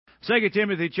2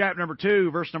 Timothy chapter number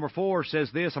 2, verse number 4 says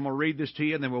this. I'm going to read this to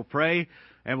you, and then we'll pray,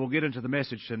 and we'll get into the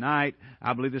message tonight.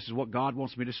 I believe this is what God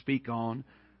wants me to speak on.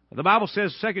 The Bible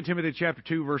says, 2 Timothy chapter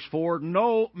 2, verse 4,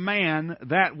 "No man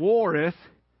that warreth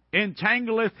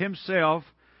entangleth himself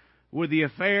with the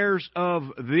affairs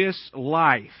of this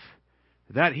life,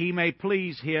 that he may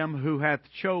please him who hath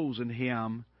chosen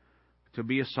him to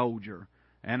be a soldier."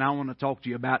 And I want to talk to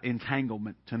you about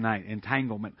entanglement tonight.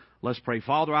 Entanglement. Let's pray.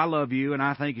 Father, I love you, and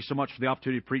I thank you so much for the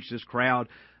opportunity to preach to this crowd.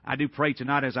 I do pray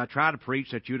tonight as I try to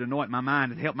preach that you'd anoint my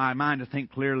mind and help my mind to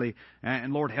think clearly.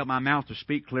 And Lord, help my mouth to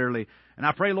speak clearly. And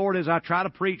I pray, Lord, as I try to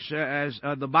preach as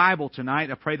the Bible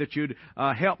tonight, I pray that you'd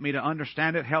help me to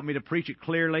understand it, help me to preach it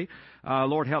clearly.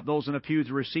 Lord, help those in the pew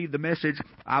to receive the message.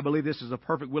 I believe this is the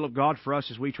perfect will of God for us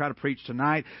as we try to preach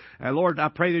tonight. Lord, I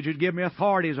pray that you'd give me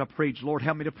authority as I preach. Lord,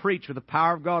 help me to preach with the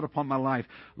power of God upon my life.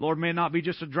 Lord, may it not be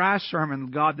just a dry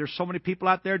sermon. God, there's so many people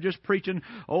out there just preaching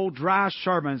old dry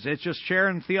sermons. It's just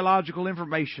sharing theological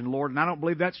information, Lord, and I don't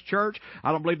believe that's church.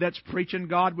 I don't believe that's preaching.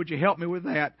 God, would you help me with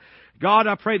that? God,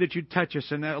 I pray that you'd touch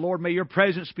us, and Lord, may your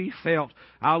presence be felt.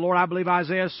 Lord, I believe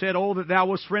Isaiah said, "Oh, that thou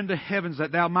wast friend to heavens,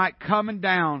 that thou might come and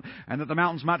down, and that the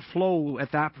mountains might flow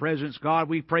at thy presence." God,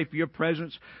 we pray for your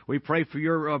presence. We pray for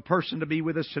your person to be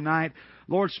with us tonight.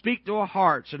 Lord, speak to our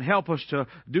hearts and help us to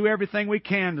do everything we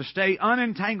can to stay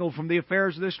unentangled from the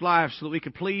affairs of this life so that we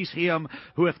can please Him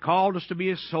who hath called us to be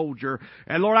a soldier.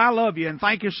 And Lord, I love you, and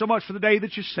thank you so much for the day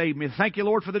that you saved me. Thank you,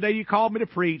 Lord, for the day you called me to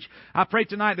preach. I pray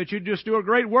tonight that you'd just do a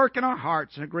great work in our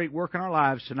hearts and a great work in our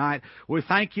lives tonight. We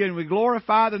thank you and we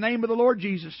glorify the name of the Lord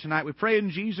Jesus tonight. We pray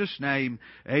in Jesus' name.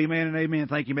 Amen and amen.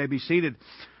 Thank you. You may be seated.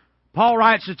 Paul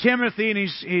writes to Timothy,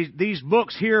 and these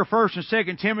books here, 1 and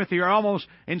 2 Timothy, are almost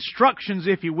instructions,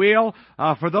 if you will,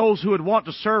 for those who would want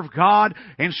to serve God,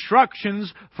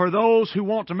 instructions for those who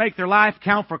want to make their life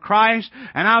count for Christ.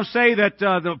 And I'll say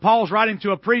that Paul's writing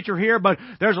to a preacher here, but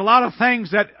there's a lot of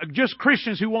things that just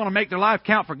Christians who want to make their life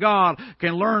count for God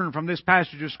can learn from this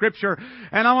passage of Scripture.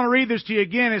 And I want to read this to you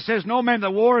again. It says, "No man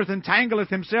that warreth entangleth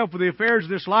himself with the affairs of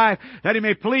this life, that he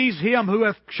may please him who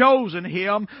hath chosen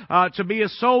him to be a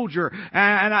soldier."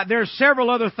 And there's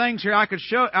several other things here I could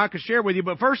share with you.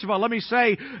 But first of all, let me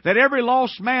say that every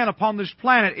lost man upon this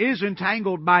planet is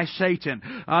entangled by Satan.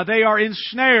 They are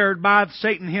ensnared by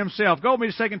Satan himself. Go with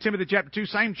me to 2 Timothy chapter 2,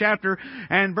 same chapter,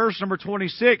 and verse number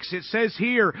 26. It says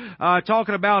here,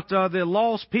 talking about the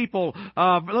lost people.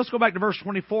 Let's go back to verse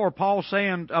 24. Paul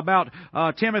saying about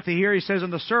Timothy here. He says,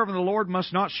 "And the servant of the Lord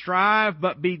must not strive,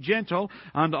 but be gentle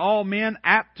unto all men,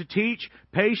 apt to teach,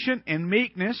 patient in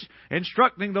meekness,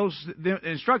 instructing those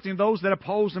that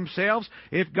oppose themselves,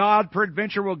 if God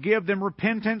peradventure will give them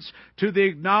repentance to the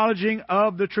acknowledging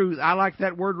of the truth." I like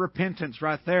that word repentance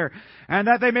right there. "And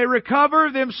that they may recover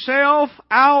themselves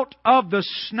out of the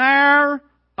snare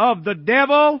of the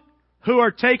devil, who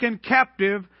are taken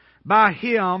captive by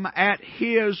him at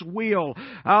his will."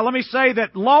 Let me say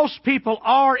that lost people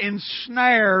are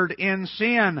ensnared in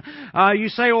sin. You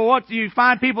say, well, what do you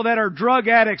find people that are drug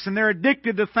addicts and they're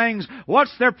addicted to things?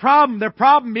 What's their problem? Their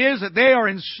problem is that they are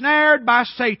ensnared by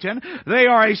Satan. They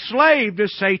are a slave to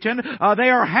Satan.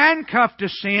 They are handcuffed to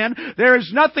sin. There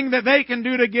is nothing that they can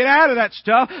do to get out of that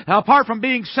stuff apart from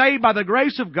being saved by the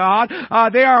grace of God.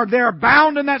 They are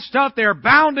bound in that stuff. They are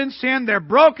bound in sin. They're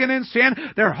broken in sin.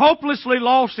 They're hopelessly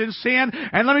lost in sin.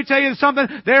 And let me tell you something,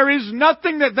 there is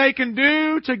nothing that they can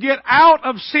do to get out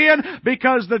of sin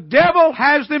because the devil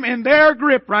has them in their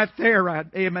grip right there. Right?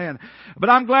 Amen. But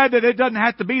I'm glad that it doesn't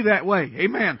have to be that way.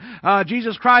 Amen.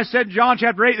 Jesus Christ said in John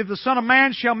chapter 8, "If the Son of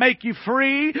Man shall make you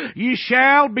free, ye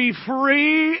shall be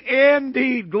free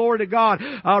indeed." Glory to God.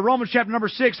 Romans chapter number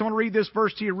 6. I want to read this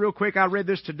verse to you real quick. I read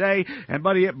this today, and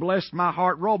buddy, it blessed my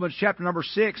heart. Romans chapter number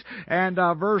 6 and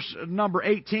verse number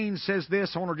 18 says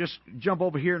this. I want to just jump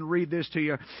over here and read this to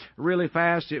you really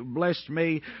fast. It blessed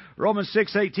me. Romans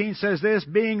 6:18 says this,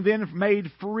 "Being then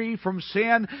made free from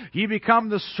sin, ye become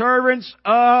the servants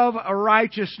of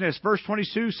righteousness." Verse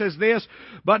 22 says this,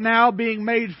 "But now being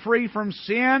made free from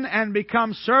sin and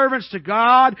become servants to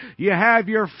God, ye have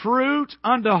your fruit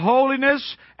unto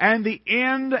holiness and the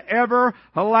end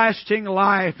everlasting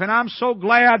life." And I'm so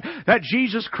glad that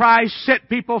Jesus Christ set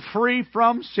people free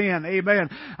from sin.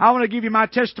 Amen. I want to give you my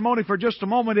testimony for just a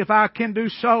moment, if I can do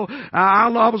so. I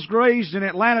was raised in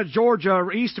Atlanta, Georgia,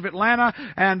 east of Atlanta,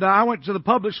 and I went to the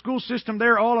public school system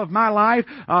there all of my life.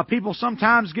 People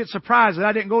sometimes get surprised that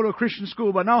I didn't go to a Christian Christian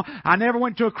school. But no, I never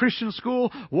went to a Christian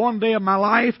school one day of my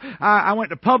life. I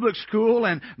went to public school,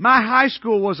 and my high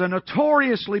school was a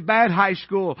notoriously bad high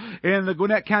school in the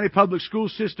Gwinnett County public school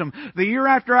system. The year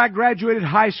after I graduated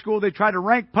high school, they tried to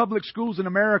rank public schools in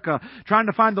America, trying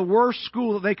to find the worst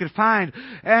school that they could find.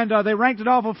 And they ranked it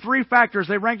off of three factors.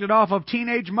 They ranked it off of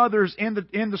teenage mothers in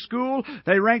the school.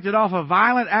 They ranked it off of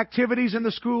violent activities in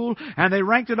the school, and they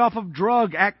ranked it off of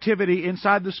drug activity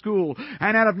inside the school.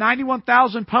 And out of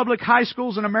 91,000 public high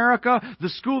schools in America, the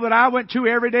school that I went to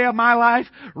every day of my life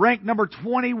ranked number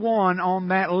 21 on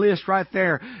that list right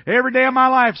there. Every day of my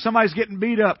life, somebody's getting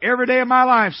beat up. Every day of my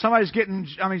life, somebody's getting,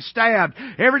 stabbed.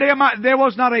 Every day of there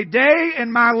was not a day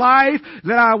in my life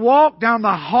that I walked down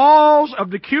the halls of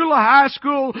Decula High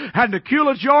School in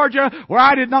Decula, Georgia, where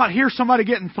I did not hear somebody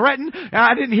getting threatened.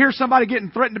 I didn't hear somebody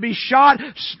getting threatened to be shot,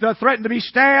 threatened to be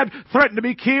stabbed, threatened to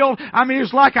be killed. I mean,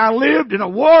 it's like I lived in a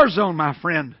war zone, my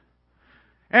friend.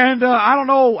 And I don't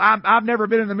know, I've never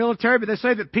been in the military, but they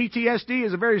say that PTSD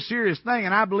is a very serious thing,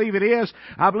 and I believe it is.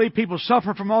 I believe people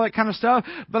suffer from all that kind of stuff.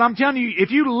 But I'm telling you,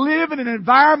 if you live in an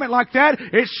environment like that,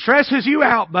 it stresses you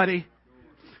out, buddy.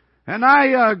 And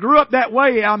I grew up that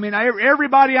way. I mean,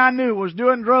 everybody I knew was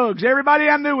doing drugs. Everybody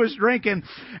I knew was drinking.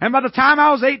 And by the time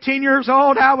I was 18 years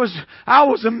old, I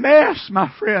was a mess, my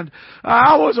friend.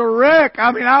 I was a wreck.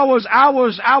 I mean, I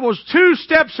was 2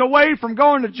 steps away from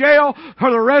going to jail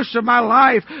for the rest of my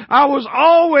life. I was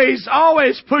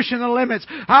always pushing the limits.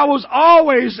 I was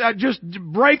always just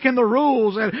breaking the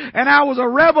rules, and I was a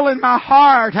rebel in my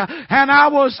heart. And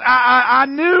I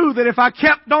knew that if I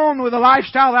kept on with the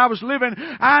lifestyle that I was living,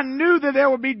 I knew that there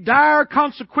would be dire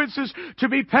consequences to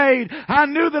be paid. I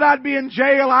knew that I'd be in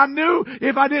jail. I knew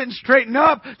if I didn't straighten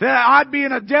up that I'd be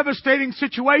in a devastating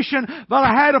situation. But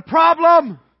I had a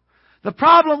problem. The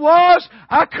problem was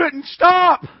I couldn't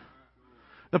stop.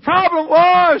 The problem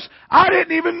was I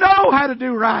didn't even know how to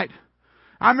do right.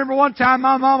 I remember one time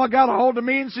my mama got a hold of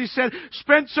me and she said,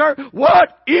 "Spencer, what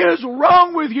is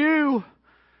wrong with you?"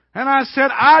 And I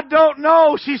said, "I don't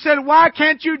know." She said, "Why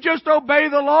can't you just obey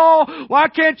the law? Why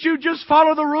can't you just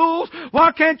follow the rules?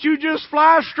 Why can't you just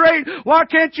fly straight? Why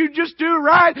can't you just do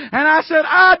right?" And I said,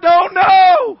 "I don't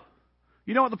know."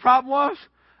 You know what the problem was?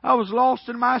 I was lost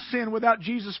in my sin without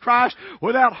Jesus Christ,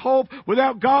 without hope,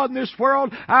 without God in this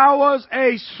world. I was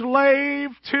a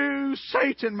slave to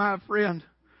Satan, my friend.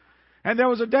 And there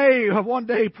was one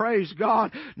day, praise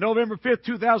God, November 5th,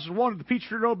 2001 at the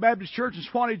Peachtree Road Baptist Church in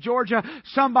Swanee, Georgia.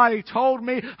 Somebody told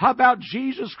me about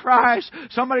Jesus Christ.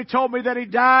 Somebody told me that He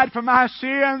died for my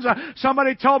sins.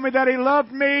 Somebody told me that He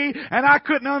loved me. And I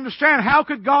couldn't understand, how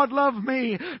could God love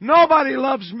me? Nobody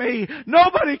loves me.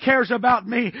 Nobody cares about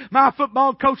me. My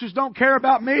football coaches don't care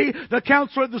about me. The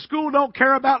counselor at the school don't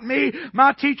care about me.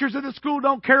 My teachers at the school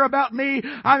don't care about me.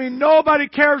 I mean, nobody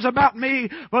cares about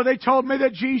me. But they told me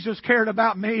that Jesus cared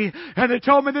about me, and they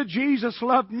told me that Jesus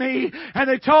loved me, and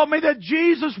they told me that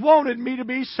Jesus wanted me to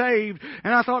be saved.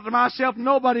 And I thought to myself,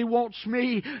 nobody wants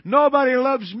me, nobody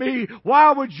loves me,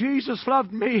 why would Jesus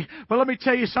love me? But let me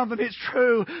tell you something, it's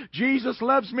true. Jesus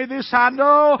loves me, this I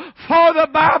know, for the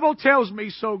Bible tells me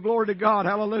so. Glory to God,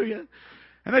 hallelujah.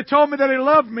 And they told me that He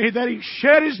loved me, that He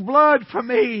shed His blood for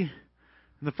me. And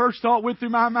the first thought went through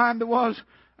my mind was,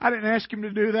 I didn't ask Him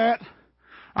to do that.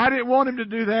 I didn't want Him to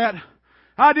do that.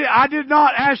 I did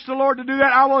not ask the Lord to do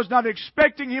that. I was not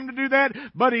expecting Him to do that,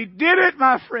 but He did it,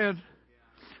 my friend.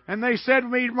 And they said to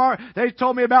me, they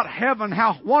told me about heaven,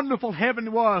 how wonderful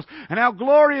heaven was, and how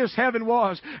glorious heaven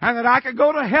was, and that I could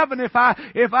go to heaven if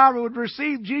I would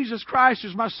receive Jesus Christ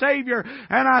as my Savior.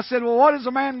 And I said, well, what does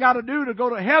a man got to do to go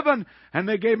to heaven? And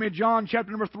they gave me John chapter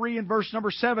number 3 and verse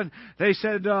number 7. They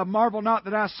said, marvel not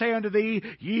that I say unto thee,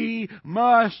 ye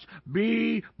must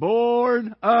be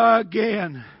born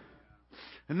again.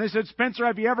 And they said, Spencer,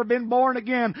 have you ever been born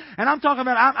again? And I'm talking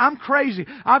about, I'm crazy.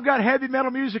 I've got heavy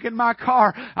metal music in my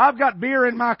car. I've got beer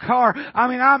in my car. I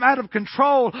mean, I'm out of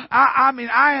control. I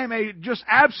am a just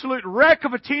absolute wreck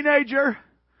of a teenager.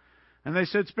 And they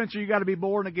said, Spencer, you got to be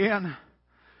born again.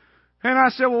 And I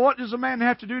said, well, what does a man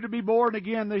have to do to be born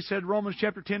again? They said, Romans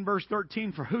chapter 10, verse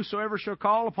 13, for whosoever shall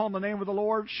call upon the name of the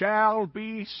Lord shall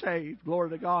be saved.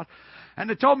 Glory to God. And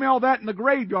they told me all that in the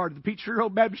graveyard of the Peachtree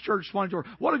Road Baptist Church, Swanee, Georgia.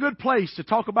 What a good place to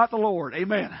talk about the Lord.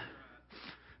 Amen.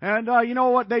 And you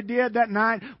know what they did that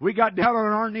night? We got down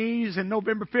on our knees in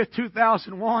November 5th,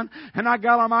 2001, and I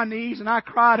got on my knees and I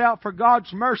cried out for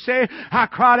God's mercy. I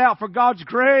cried out for God's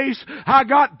grace. I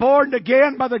got born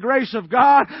again by the grace of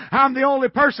God. I'm the only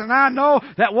person I know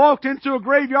that walked into a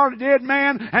graveyard a dead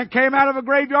man and came out of a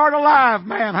graveyard alive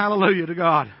man. Hallelujah to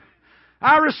God.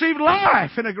 I received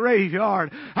life in a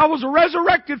graveyard. I was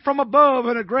resurrected from above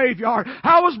in a graveyard.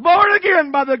 I was born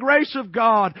again by the grace of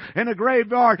God in a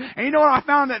graveyard. And you know what I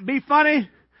found that be funny?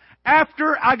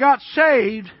 After I got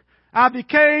saved, I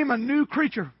became a new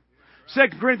creature.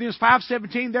 2 Corinthians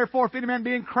 5:17, therefore if any man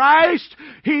be in Christ,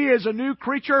 he is a new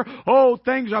creature. Old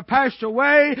things are passed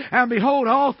away, and behold,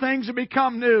 all things have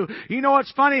become new. You know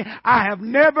what's funny? I have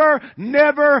never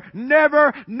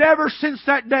since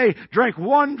that day drank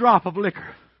one drop of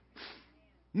liquor.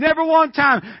 Never one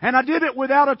time. And I did it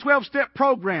without a 12-step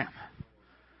program.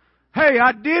 Hey,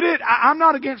 I did it. I'm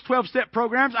not against 12-step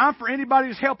programs. I'm for anybody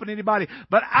who's helping anybody.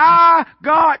 But I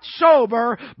got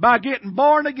sober by getting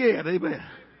born again. Amen.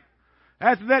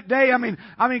 After that day, I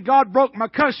mean, God broke my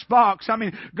cuss box.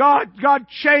 God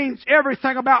changed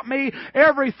everything about me.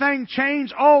 Everything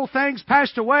changed. Old things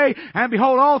passed away. And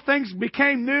behold, all things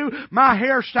became new. My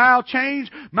hairstyle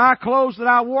changed. My clothes that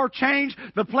I wore changed.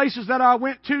 The places that I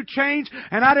went to changed.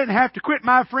 And I didn't have to quit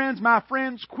my friends. My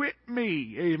friends quit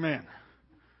me. Amen.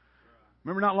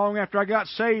 Remember not long after I got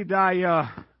saved, I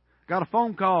got a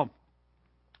phone call.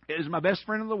 It was my best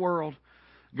friend in the world.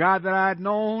 Guy that I had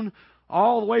known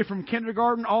all the way from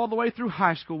kindergarten, all the way through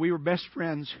high school. We were best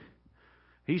friends.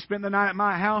 He spent the night at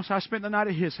my house. I spent the night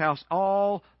at his house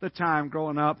all the time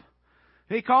growing up.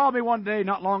 He called me one day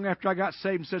not long after I got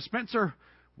saved and said, Spencer,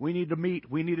 we need to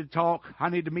meet. We need to talk. I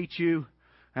need to meet you.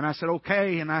 And I said,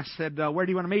 okay. And I said, where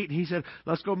do you want to meet? And he said,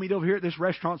 let's go meet over here at this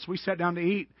restaurant. So we sat down to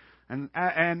eat.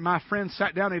 And my friend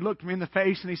sat down and he looked me in the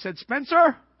face and he said,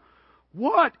 Spencer,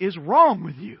 what is wrong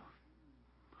with you?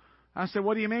 I said,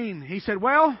 what do you mean? He said,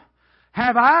 well,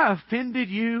 have I offended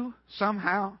you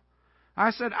somehow?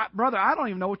 I said, brother, I don't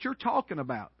even know what you're talking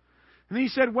about. And he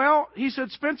said,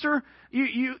 Spencer,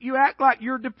 you act like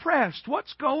you're depressed.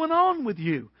 What's going on with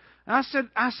you? And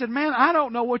I said, man, I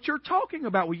don't know what you're talking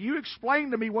about. Will you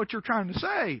explain to me what you're trying to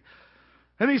say?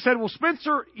 And he said, well,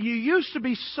 Spencer, you used to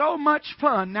be so much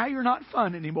fun. Now you're not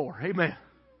fun anymore. Amen.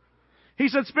 He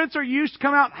said, Spencer, you used to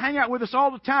come out and hang out with us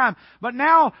all the time, but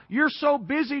now you're so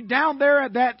busy down there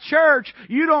at that church,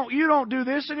 you don't do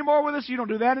this anymore with us, you don't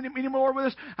do that anymore with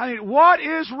us. I mean, what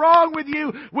is wrong with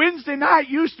you? Wednesday night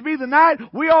used to be the night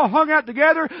we all hung out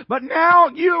together, but now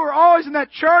you are always in that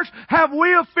church. Have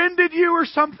we offended you or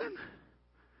something?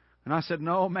 And I said,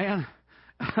 no, man.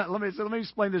 Let me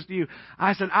explain this to you.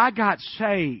 I said, I got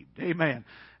saved. Amen.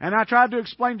 And I tried to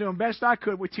explain to him best I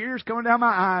could with tears coming down my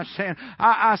eyes, saying,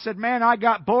 I said, man, I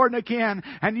got born again,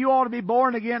 and you ought to be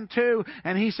born again too.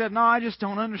 And he said, no, I just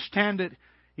don't understand it.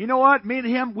 You know what? Me and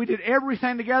him, we did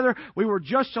everything together. We were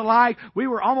just alike. We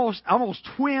were almost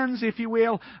twins, if you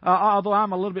will. Although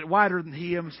I'm a little bit whiter than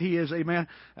he is, amen.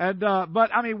 But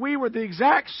we were the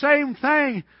exact same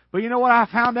thing. But you know what I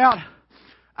found out?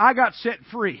 I got set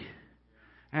free,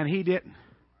 and he didn't.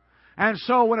 And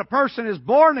so when a person is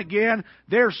born again,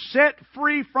 they're set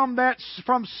free from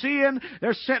sin.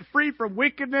 They're set free from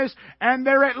wickedness, and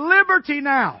they're at liberty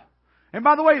now. And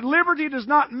by the way, liberty does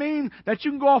not mean that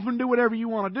you can go off and do whatever you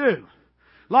want to do.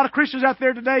 A lot of Christians out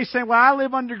there today saying, well, I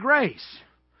live under grace.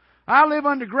 I live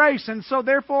under grace, and so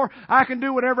therefore I can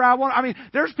do whatever I want.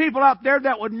 There's people out there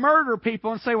that would murder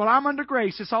people and say, well, I'm under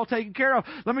grace. It's all taken care of.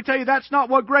 Let me tell you, that's not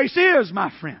what grace is,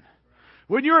 my friend.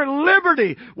 When you're at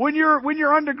liberty, when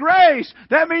you're under grace,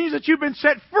 that means that you've been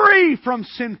set free from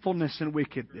sinfulness and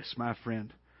wickedness, my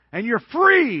friend. And you're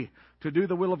free to do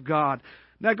the will of God.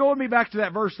 Now go with me back to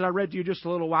that verse that I read to you just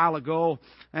a little while ago.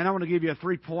 And I want to give you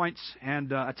 3 points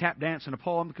and a tap dance and a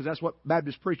poem, because that's what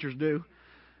Baptist preachers do.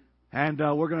 And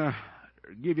we're going to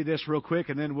give you this real quick,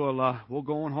 and then we'll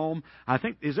go on home. I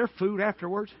think, is there food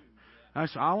afterwards? I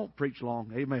won't preach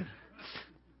long. Amen.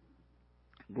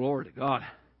 Glory to God.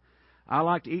 I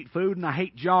like to eat food, and I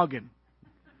hate jogging.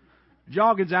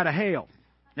 Jogging's out of hell.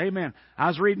 Amen. I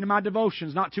was reading in my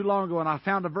devotions not too long ago, and I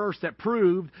found a verse that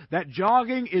proved that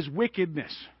jogging is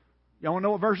wickedness. Y'all want to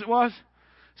know what verse it was?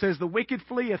 It says, the wicked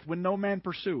fleeth when no man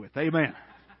pursueth. Amen.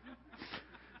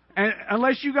 And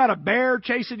unless you got a bear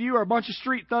chasing you or a bunch of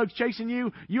street thugs chasing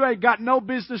you, you ain't got no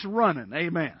business running.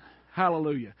 Amen.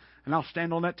 Hallelujah. And I'll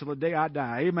stand on that till the day I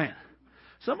die. Amen.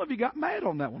 Some of you got mad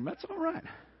on that one. That's all right.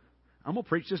 I'm going to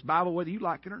preach this Bible whether you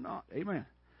like it or not. Amen.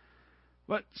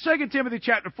 But 2 Timothy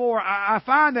chapter 4, I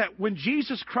find that when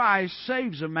Jesus Christ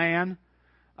saves a man,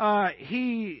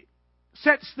 He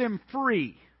sets them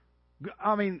free.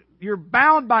 You're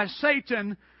bound by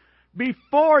Satan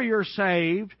before you're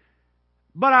saved.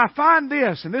 But I find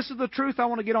this, and this is the truth I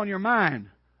want to get on your mind.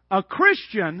 A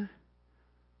Christian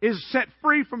is set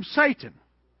free from Satan.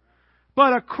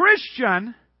 But a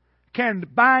Christian can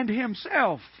bind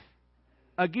himself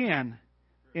again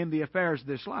in the affairs of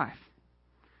this life.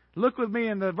 Look with me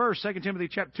in the verse, 2 Timothy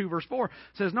chapter 2, verse 4. It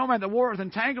says, no man that warreth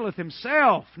entangleth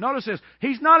himself. Notice this.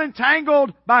 He's not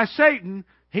entangled by Satan.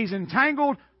 He's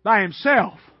entangled by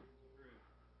himself.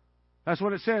 That's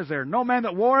what it says there. No man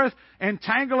that warreth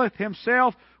entangleth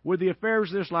himself with the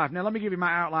affairs of this life. Now, let me give you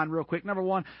my outline real quick. Number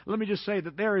one, let me just say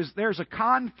that there's a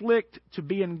conflict to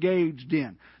be engaged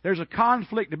in. There's a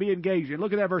conflict to be engaged in.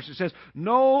 Look at that verse. It says,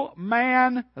 no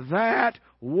man that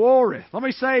warreth. Let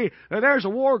me say, there's a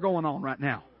war going on right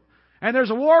now. And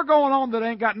there's a war going on that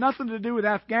ain't got nothing to do with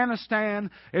Afghanistan.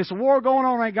 It's a war going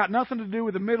on that ain't got nothing to do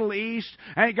with the Middle East.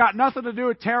 Ain't got nothing to do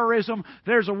with terrorism.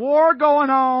 There's a war going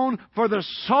on for the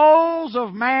souls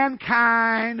of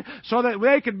mankind so that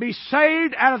they can be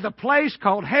saved out of the place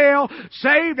called hell,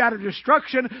 saved out of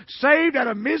destruction, saved out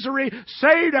of misery,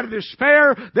 saved out of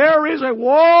despair. There is a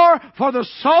war for the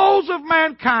souls of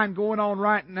mankind going on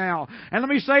right now. And let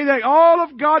me say that all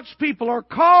of God's people are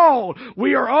called.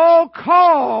 We are all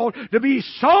called to be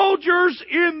soldiers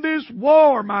in this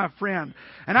war, my friend.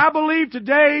 And I believe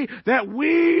today that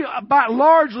we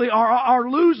largely are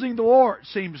losing the war, it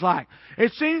seems like.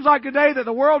 It seems like today that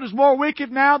the world is more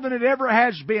wicked now than it ever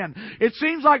has been. It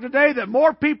seems like today that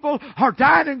more people are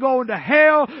dying and going to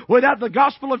hell without the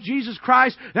gospel of Jesus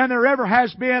Christ than there ever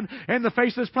has been in the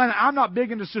face of this planet. I'm not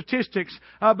big into statistics,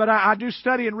 but I do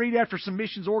study and read after some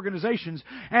missions organizations.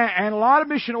 And a lot of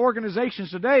mission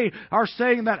organizations today are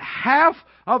saying that half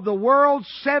of the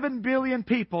world's 7 billion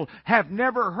people have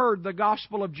never heard the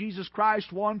gospel of Jesus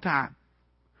Christ one time.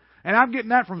 And I'm getting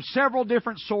that from several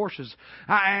different sources.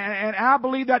 And I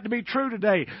believe that to be true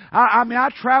today.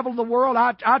 I travel the world.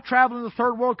 I travel in the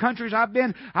third world countries. I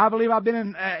believe I've been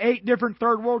in 8 different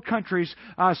third world countries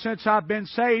since I've been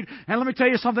saved. And let me tell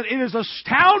you something. It is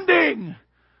astounding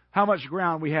how much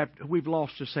ground we've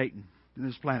lost to Satan in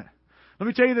this planet. Let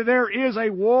me tell you that there is a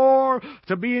war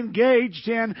to be engaged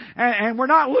in, and we're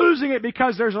not losing it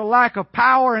because there's a lack of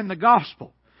power in the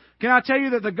gospel. Can I tell you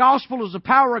that the gospel is the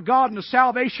power of God and the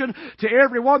salvation to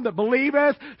everyone that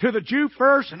believeth, to the Jew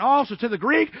first and also to the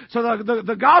Greek. So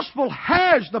the gospel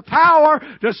has the power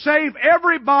to save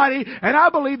everybody, and I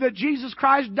believe that Jesus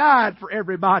Christ died for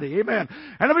everybody. Amen.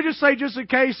 And let me just say, just in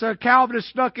case Calvin is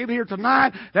stuck in here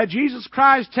tonight, that Jesus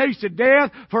Christ tasted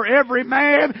death for every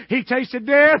man. He tasted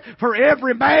death for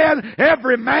every man,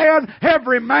 every man,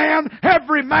 every man,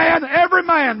 every man, every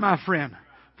man, my friend.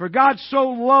 For God so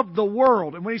loved the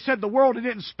world. And when He said the world, He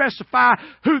didn't specify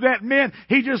who that meant.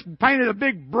 He just painted a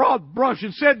big broad brush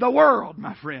and said the world,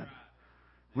 my friend.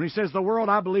 When He says the world,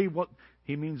 I believe what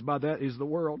He means by that is the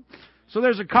world. So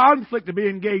there's a conflict to be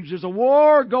engaged. There's a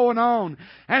war going on.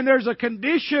 And there's a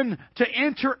condition to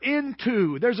enter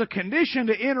into. There's a condition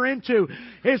to enter into.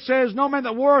 It says, no man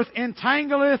that warreth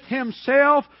entangleth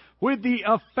himself with the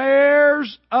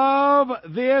affairs of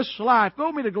this life. Go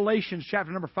with me to Galatians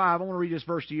chapter number 5. I want to read this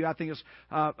verse to you. I think it's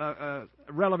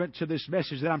relevant to this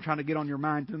message that I'm trying to get on your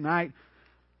mind tonight.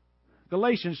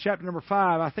 Galatians chapter number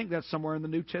 5. I think that's somewhere in the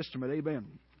New Testament. Amen.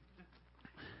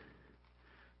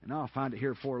 And I'll find it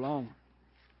here before long.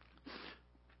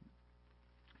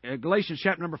 Galatians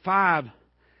chapter number 5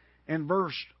 and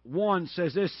verse 1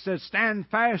 says this. It says, stand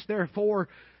fast therefore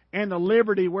in the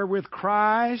liberty wherewith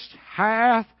Christ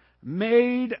hath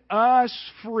made us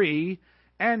free,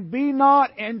 and be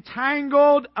not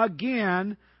entangled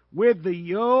again with the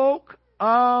yoke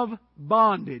of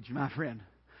bondage, my friend.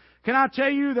 Can I tell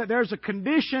you that there's a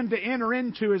condition to enter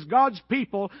into as God's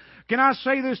people? Can I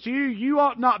say this to you? You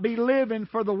ought not be living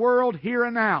for the world here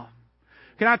and now.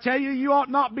 Can I tell you, you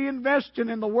ought not be investing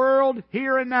in the world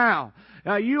here and now.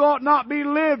 You ought not be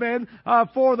living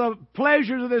for the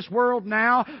pleasures of this world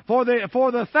now, for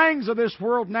the things of this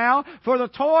world now, for the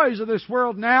toys of this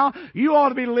world now. You ought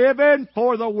to be living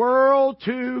for the world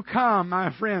to come,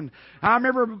 my friend. I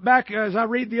remember back as I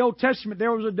read the Old Testament,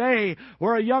 there was a day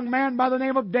where a young man by the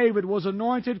name of David was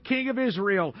anointed king of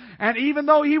Israel. And even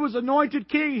though he was anointed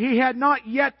king, he had not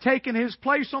yet taken his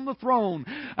place on the throne.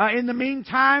 In the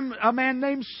meantime, a man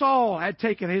named Saul had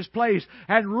taken his place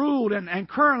and ruled and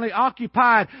currently occupied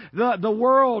the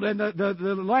world and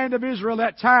the land of Israel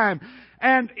at that time.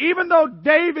 And even though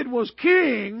David was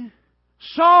king,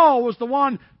 Saul was the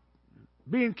one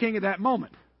being king at that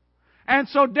moment. And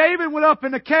so David went up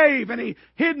in a cave, and he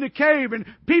hid in the cave, and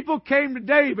people came to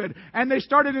David, and they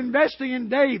started investing in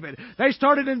David. They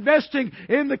started investing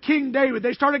in the King David.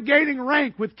 They started gaining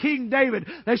rank with King David.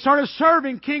 They started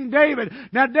serving King David.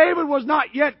 Now, David was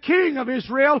not yet king of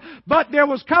Israel, but there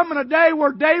was coming a day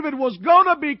where David was going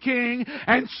to be king,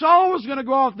 and Saul was going to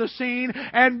go off the scene.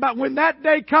 But when that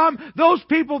day come, those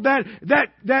people that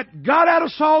got out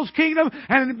of Saul's kingdom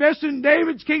and invested in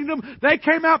David's kingdom, they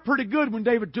came out pretty good when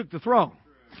David took the throne.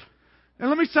 And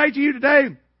let me say to you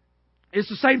today, it's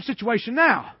the same situation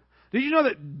now. Did you know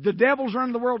that the devil's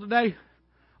running the world today?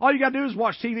 All you got to do is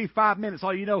watch TV 5 minutes.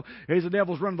 All you know is the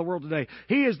devil's running the world today.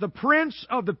 He is the prince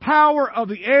of the power of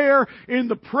the air in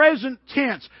the present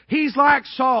tense. He's like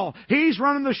Saul. He's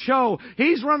running the show.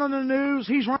 He's running the news.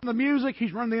 He's running the music.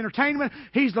 He's running the entertainment.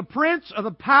 He's the prince of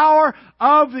the power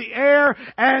of the air.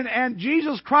 And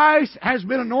Jesus Christ has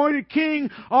been anointed king,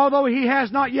 although He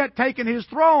has not yet taken His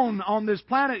throne on this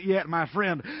planet yet, my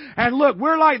friend. And look,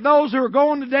 we're like those who are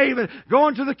going to David,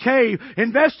 going to the cave,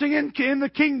 investing in the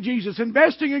King Jesus,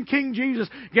 investing in King Jesus,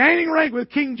 gaining rank with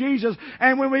King Jesus.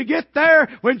 And when we get there,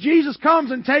 when Jesus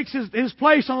comes and takes His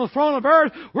place on the throne of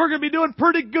earth, we're going to be doing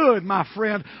pretty good, my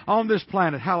friend, on this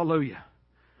planet. Hallelujah.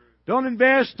 Don't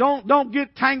invest, don't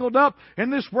get tangled up in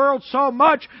this world so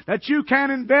much that you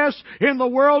can't invest in the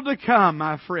world to come,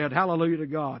 my friend. Hallelujah to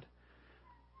God.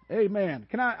 Amen.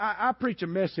 Can I preach a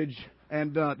message,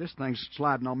 and this thing's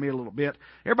sliding on me a little bit.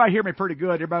 Everybody hear me pretty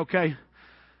good? Everybody okay?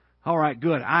 All right,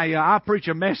 good. I preach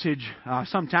a message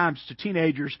sometimes to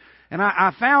teenagers, and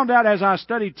I found out as I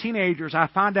studied teenagers, I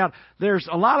find out there's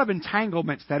a lot of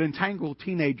entanglements that entangle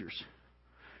teenagers.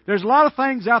 There's a lot of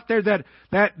things out there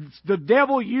that the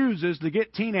devil uses to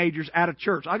get teenagers out of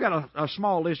church. I got a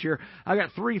small list here. I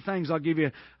got 3 things I'll give you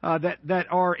that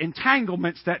are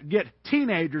entanglements that get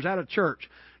teenagers out of church.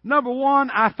 Number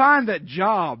 1, I find that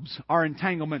jobs are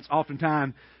entanglements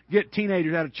oftentimes get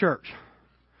teenagers out of church.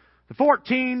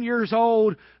 14 years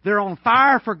old, they're on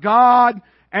fire for God,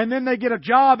 and then they get a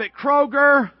job at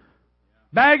Kroger,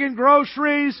 bagging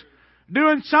groceries,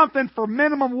 doing something for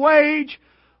minimum wage,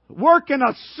 working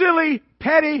a silly,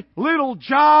 petty little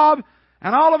job,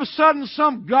 and all of a sudden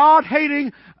some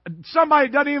God-hating, somebody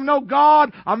doesn't even know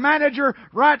God, a manager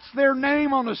writes their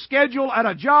name on a schedule at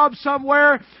a job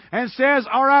somewhere and says,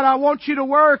 all right, I want you to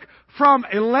work from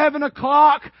 11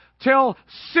 o'clock till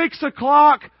 6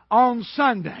 o'clock on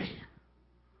Sunday.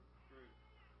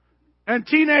 And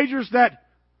teenagers that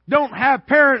don't have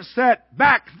parents that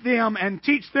back them and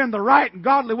teach them the right and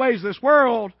godly ways of this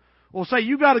world will say,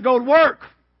 you got to go to work.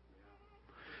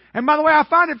 And by the way, I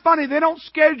find it funny, they don't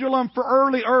schedule them for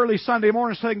early Sunday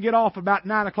morning so they can get off about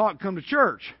 9 o'clock and come to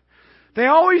church. They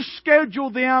always schedule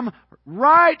them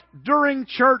right during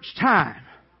church time.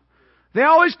 They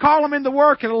always call them into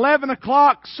work at 11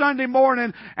 o'clock Sunday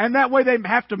morning, and that way they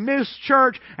have to miss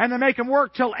church, and they make them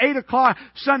work till 8 o'clock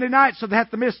Sunday night, so they have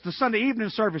to miss the Sunday evening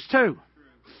service too.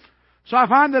 So I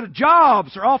find that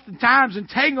jobs are oftentimes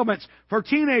entanglements for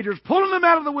teenagers, pulling them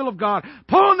out of the will of God,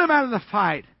 pulling them out of the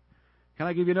fight. Can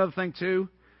I give you another thing too?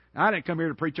 I didn't come here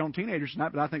to preach on teenagers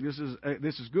tonight, but I think this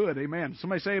is good. Amen.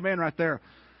 Somebody say amen right there.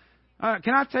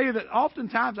 Can I tell you that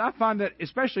oftentimes I find that,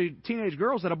 especially teenage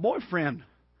girls, that a boyfriend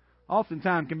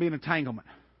oftentimes can be an entanglement.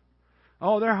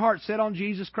 Oh, their heart's set on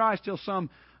Jesus Christ till some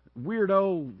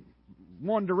weirdo,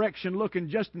 One Direction looking,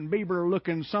 Justin Bieber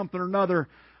looking something or another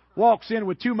walks in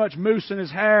with too much mousse in his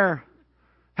hair.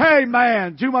 Hey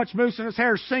man, too much mousse in his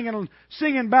hair, singing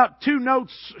about 2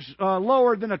 notes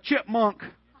lower than a chipmunk.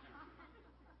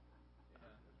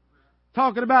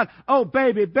 Talking about, oh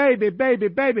baby, baby, baby,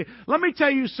 baby. Let me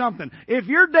tell you something. If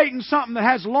you're dating something that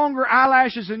has longer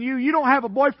eyelashes than you, you don't have a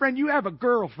boyfriend, you have a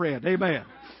girlfriend. Amen.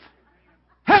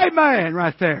 Hey man,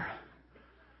 right there.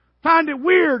 Find it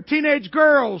weird, teenage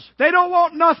girls. They don't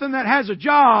want nothing that has a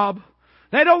job.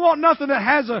 They don't want nothing that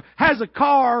has a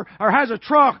car or has a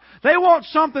truck. They want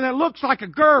something that looks like a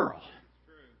girl.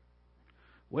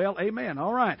 Well, amen.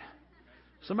 All right.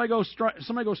 Somebody go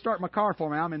start my car for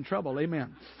me. I'm in trouble.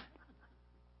 Amen.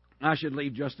 I should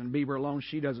leave Justin Bieber alone.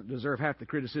 She doesn't deserve half the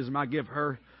criticism I give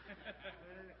her.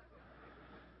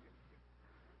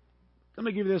 Let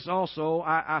me give you this also.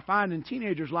 I find in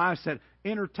teenagers' lives that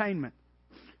entertainment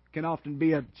can often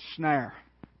be a snare.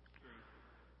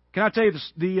 Can I tell you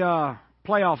the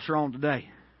playoffs are on today?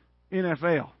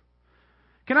 NFL.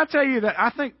 Can I tell you that I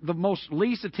think the most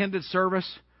least attended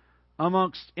service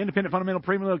amongst independent, fundamental,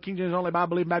 premillennial, King James only, Bible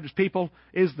believing Baptist people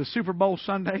is the Super Bowl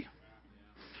Sunday?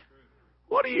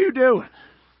 What are you doing?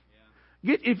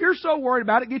 If you're so worried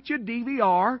about it, get your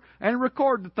DVR and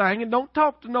record the thing and don't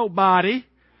talk to nobody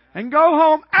and go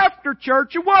home after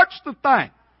church and watch the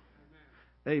thing.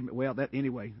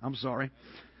 Anyway, I'm sorry.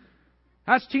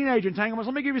 That's teenage entanglements.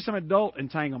 Let me give you some adult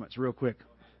entanglements real quick.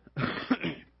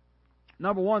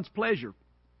 Number 1's pleasure.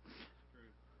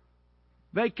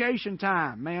 Vacation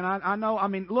time. Man, I know. I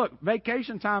mean, look,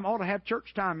 vacation time ought to have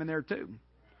church time in there too.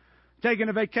 Taking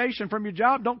a vacation from your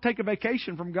job, don't take a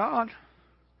vacation from God.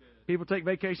 People take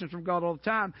vacations from God all the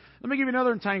time. Let me give you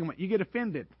another entanglement. You get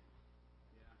offended.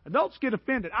 Adults get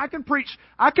offended. I can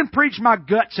preach my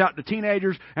guts out to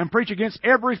teenagers and preach against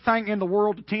everything in the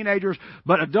world to teenagers,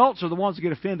 but adults are the ones that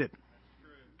get offended.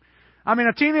 I mean,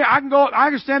 a teenager, I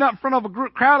can stand up in front of a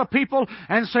crowd of people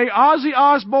and say, Ozzy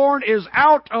Osbourne is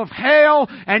out of hell,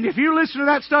 and if you listen to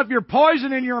that stuff, you're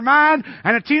poisoning your mind,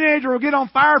 and a teenager will get on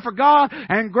fire for God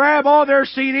and grab all their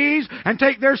CDs and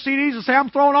take their CDs and say,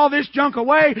 I'm throwing all this junk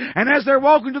away, and as they're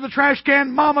walking to the trash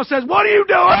can, Mama says, what are you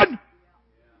doing?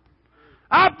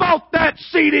 I bought that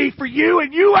CD for you,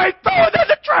 and you ain't throwing it in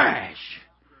the trash.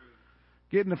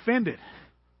 Getting offended.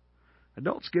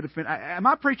 Adults get offended. Am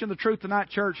I preaching the truth tonight,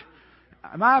 church?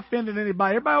 Am I offending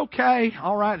anybody? Everybody okay?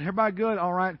 All right. Everybody good?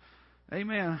 All right.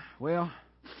 Amen. Well,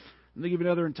 let me give you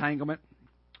another entanglement.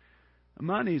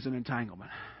 Money's an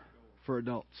entanglement for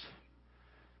adults.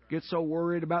 Get so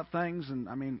worried about things, and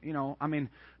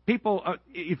people.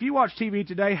 If you watch TV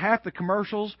today, half the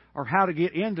commercials are how to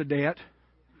get into debt,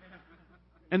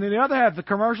 and then the other half of the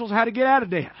commercials how to get out of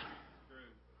debt.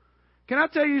 Can I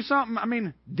tell you something? I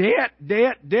mean, debt.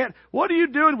 What are you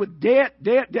doing with debt?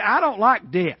 I don't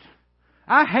like debt.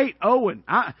 I hate owing.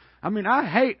 I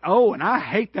hate owing. I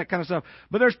hate that kind of stuff.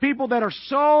 But there's people that are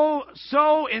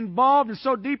so involved and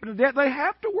so deep into debt, they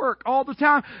have to work all the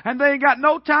time. And they ain't got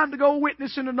no time to go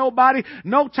witnessing to nobody,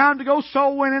 no time to go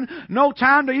soul winning, no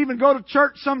time to even go to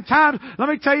church sometimes. Let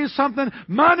me tell you something.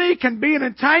 Money can be an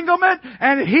entanglement,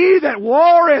 and he that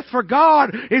warreth for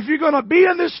God, if you're going to be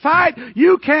in this fight,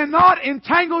 you cannot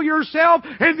entangle yourself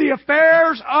in the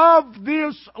affairs of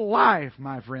this life,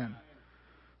 my friend.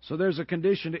 So there's a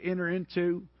condition to enter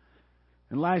into.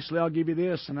 And lastly, I'll give you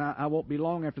this, and I won't be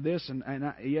long after this.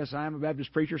 Yes, I am a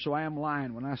Baptist preacher, so I am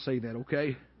lying when I say that,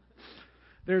 okay?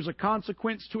 There's a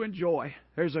consequence to enjoy.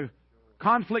 There's a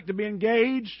conflict to be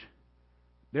engaged.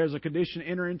 There's a condition to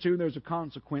enter into, and there's a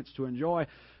consequence to enjoy.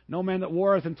 No man that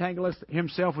warreth entangleth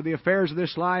himself with the affairs of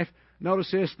this life. Notice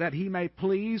this, that he may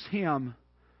please him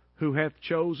who hath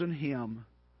chosen him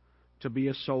to be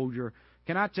a soldier.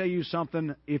 Can I tell you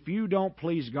something? If you don't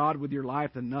please God with your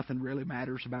life, then nothing really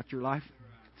matters about your life.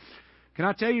 Can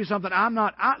I tell you something?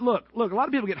 Look, a lot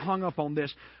of people get hung up on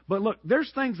this. But look,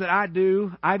 there's things that I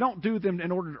do. I don't do them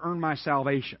in order to earn my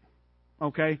salvation.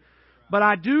 Okay? But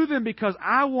I do them because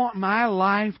I want my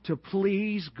life to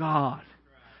please God.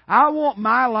 I want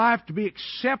my life to be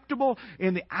acceptable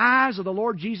in the eyes of the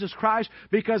Lord Jesus Christ,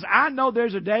 because I know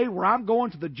there's a day where I'm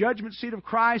going to the judgment seat of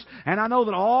Christ, and I know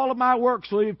that all of my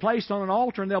works will be placed on an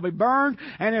altar and they'll be burned.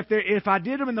 And if I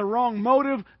did them in the wrong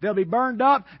motive, they'll be burned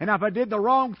up. And if I did the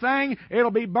wrong thing,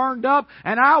 it'll be burned up.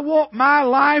 And I want my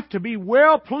life to be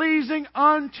well-pleasing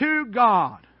unto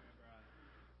God.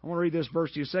 I want to read this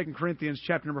verse to you, 2 Corinthians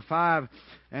chapter number 5,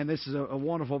 and this is a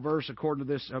wonderful verse according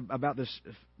to this about this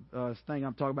thing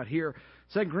I'm talking about here.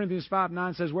 2 Corinthians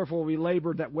 5:9 says, "Wherefore we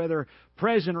labor that whether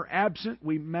present or absent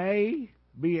we may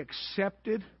be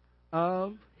accepted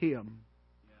of Him."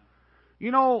 Yeah.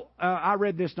 You know, I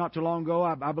read this not too long ago.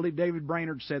 I believe David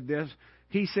Brainerd said this.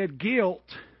 He said, "Guilt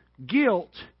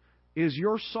is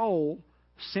your soul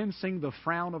sensing the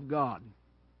frown of God."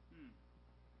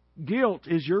 Guilt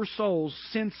is your soul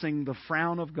sensing the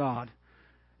frown of God.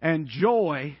 And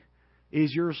joy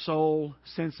is your soul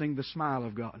sensing the smile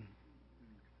of God.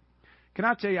 Can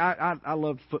I tell you, I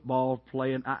love football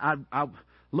playing.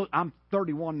 Look, I'm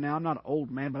 31 now. I'm not an old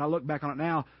man, but I look back on it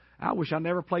now. I wish I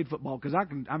never played football, because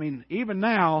even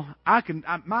now, I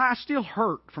still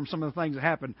hurt from some of the things that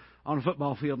happened on a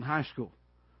football field in high school.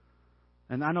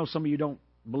 And I know some of you don't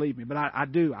believe me, but I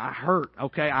do. I hurt,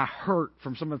 okay? I hurt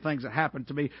from some of the things that happened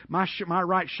to me. My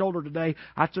right shoulder today,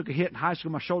 I took a hit in high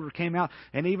school. My shoulder came out,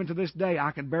 and even to this day, I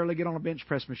can barely get on a bench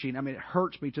press machine. I mean, it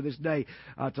hurts me to this day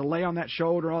to lay on that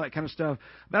shoulder, all that kind of stuff.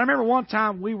 But I remember one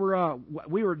time we were at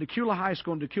Decula High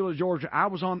School in Decula, Georgia. I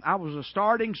was a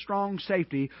starting strong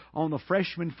safety on the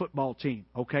freshman football team,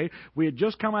 okay? We had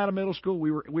just come out of middle school.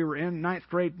 We were in ninth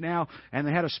grade now, and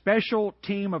they had a special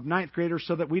team of ninth graders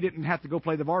so that we didn't have to go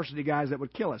play the varsity guys that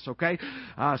would kill us, okay?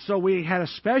 So we had a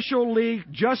special league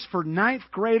just for ninth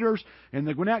graders in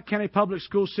the Gwinnett County Public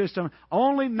School System.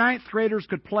 Only ninth graders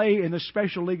could play in the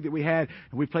special league that we had,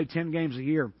 and we played 10 games a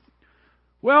year.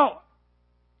 Well,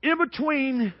 in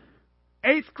between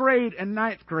 8th grade and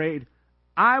ninth grade,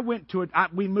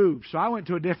 we moved, so I went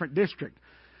to a different district.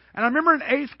 And I remember in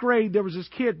 8th grade, there was this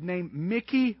kid named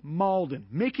Mickey Malden.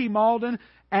 Mickey Malden,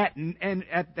 at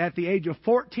the age of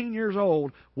 14 years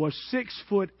old, was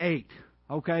 6'8".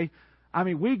 Okay? I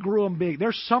mean, we grew them big.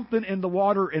 There's something in the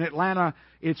water in Atlanta.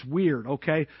 It's weird,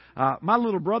 okay? My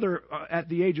little brother, at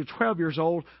the age of 12 years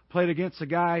old, played against a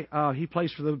guy. He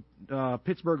plays for the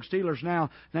Pittsburgh Steelers now,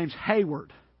 named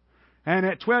Hayward. And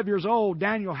at 12 years old,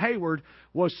 Daniel Hayward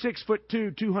was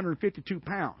 6'2", 252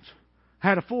 pounds.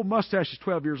 Had a full mustache at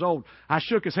 12 years old. I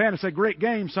shook his hand and said, "Great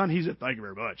game, son." He said, "Thank you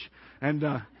very much."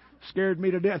 And scared me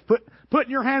to death.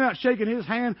 Putting your hand out, shaking his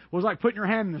hand was like putting your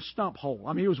hand in a stump hole.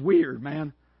 I mean, it was weird,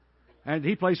 man. And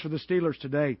he plays for the Steelers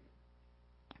today.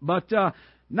 But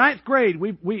ninth grade,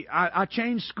 I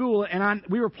changed school, and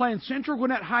we were playing Central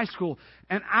Gwinnett High School,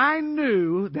 and I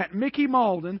knew that Mickey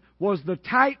Malden was the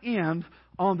tight end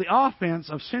on the offense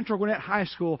of Central Gwinnett High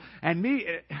School. And me,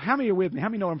 how many are with me? How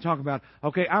many know what I'm talking about?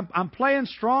 Okay, I'm playing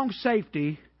strong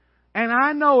safety, and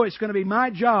I know it's going to be my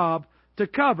job to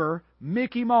cover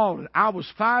Mickey Malden. I was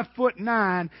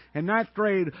 5'9" in ninth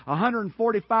grade,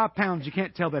 145 pounds. You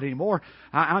can't tell that anymore.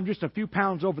 I'm just a few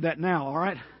pounds over that now, all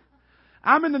right?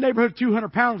 I'm in the neighborhood of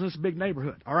 200 pounds in this big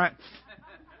neighborhood, all right?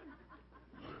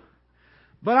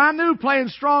 But I knew playing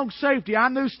strong safety, I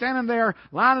knew standing there,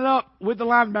 lining up with the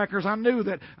linebackers, I knew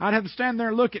that I'd have to stand there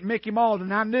and look at Mickey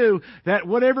Malden. I knew that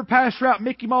whatever pass route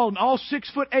Mickey Malden, all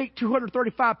 6'8",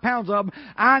 235 pounds of them,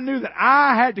 I knew that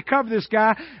I had to cover this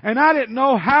guy, and I didn't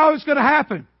know how it was going to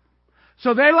happen.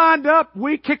 So they lined up,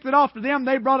 we kicked it off to them,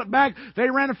 they brought it back,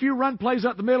 they ran a few run plays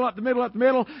up the middle,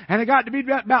 and it got to be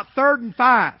about 3rd and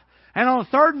 5. And on a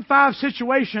 3rd and 5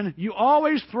 situation, you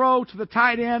always throw to the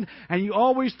tight end, and you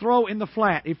always throw in the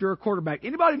flat if you're a quarterback.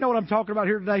 Anybody know what I'm talking about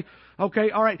here today?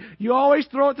 Okay, all right. You always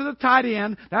throw it to the tight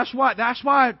end. That's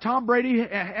why Tom Brady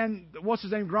and what's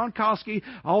his name, Gronkowski,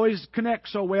 always connect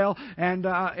so well. And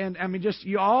I mean, just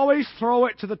you always throw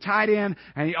it to the tight end,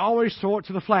 and you always throw it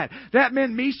to the flat. That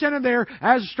meant me standing there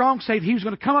as a strong safety. He was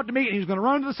going to come up to me, and he was going to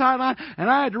run to the sideline, and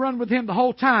I had to run with him the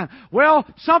whole time. Well,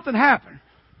 something happened.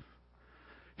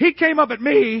 He came up at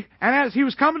me, and as he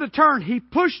was coming to turn, he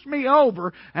pushed me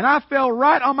over, and I fell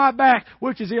right on my back,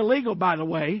 which is illegal, by the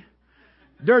way.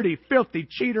 Dirty, filthy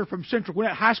cheater from Central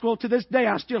Gwinnett High School. To this day,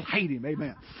 I still hate him.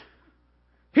 Amen.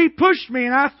 He pushed me,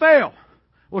 and I fell.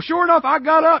 Well, sure enough, I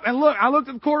got up and I looked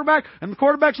at the quarterback, and the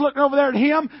quarterback's looking over there at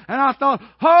him, and I thought,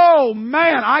 oh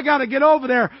man, I got to get over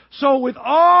there. So with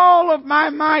all of my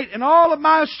might and all of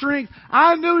my strength,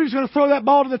 I knew he was going to throw that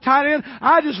ball to the tight end.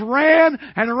 I just ran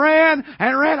and ran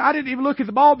and ran. I didn't even look at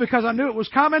the ball because I knew it was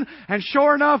coming. And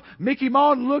sure enough, Mickey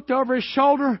Malden looked over his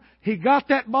shoulder. He got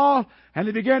that ball, and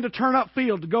he began to turn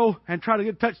upfield to go and try to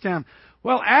get a touchdown.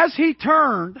 Well, as he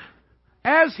turned,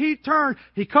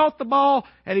 he caught the ball,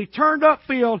 and he turned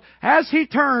upfield. As he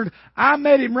turned, I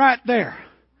met him right there.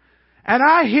 And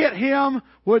I hit him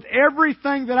with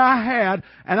everything that I had.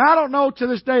 And I don't know to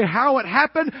this day how it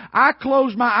happened. I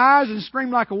closed my eyes and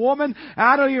screamed like a woman.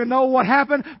 I don't even know what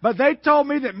happened. But they told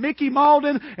me that Mickey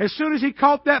Malden, as soon as he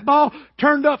caught that ball,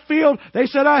 turned upfield, they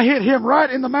said I hit him right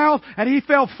in the mouth, and he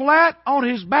fell flat on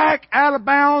his back out of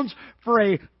bounds for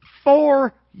a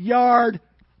 4-yard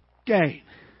gain.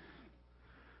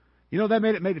 You know, that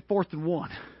made it 4th and 1.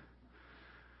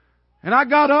 And I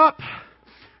got up,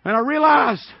 and I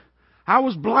realized I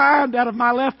was blind out of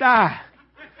my left eye.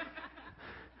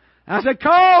 And I said,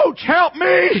 "Coach, help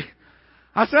me."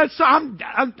 I said,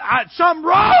 "Something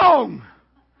wrong."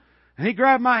 And he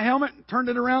grabbed my helmet and turned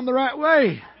it around the right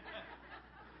way.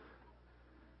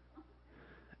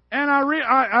 And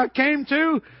I came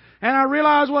to, and I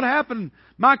realized what happened.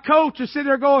 My coach is sitting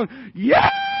there going, "Yeah!"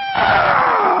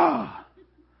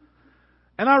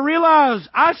 And I realized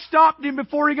I stopped him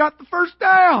before he got the first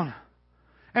down.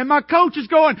 And my coach is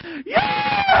going,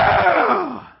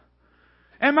 "Yeah!"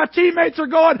 And my teammates are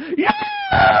going,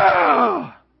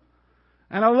 "Yeah!"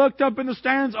 And I looked up in the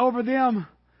stands over them,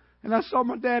 and I saw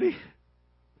my daddy.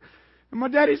 And my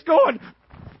daddy's going.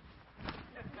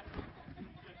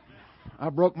 I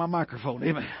broke my microphone,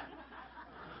 amen.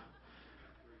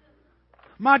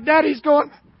 My daddy's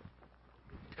going,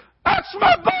 "That's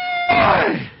my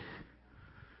boy!"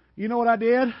 You know what I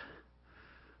did?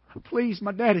 I pleased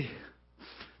my daddy.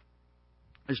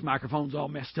 This microphone's all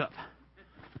messed up.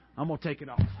 I'm going to take it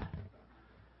off.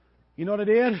 You know what I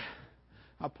did?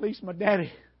 I pleased my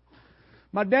daddy.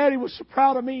 My daddy was so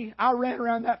proud of me. I ran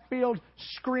around that field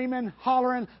screaming,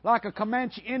 hollering like a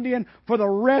Comanche Indian for the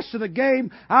rest of the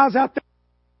game. I was out there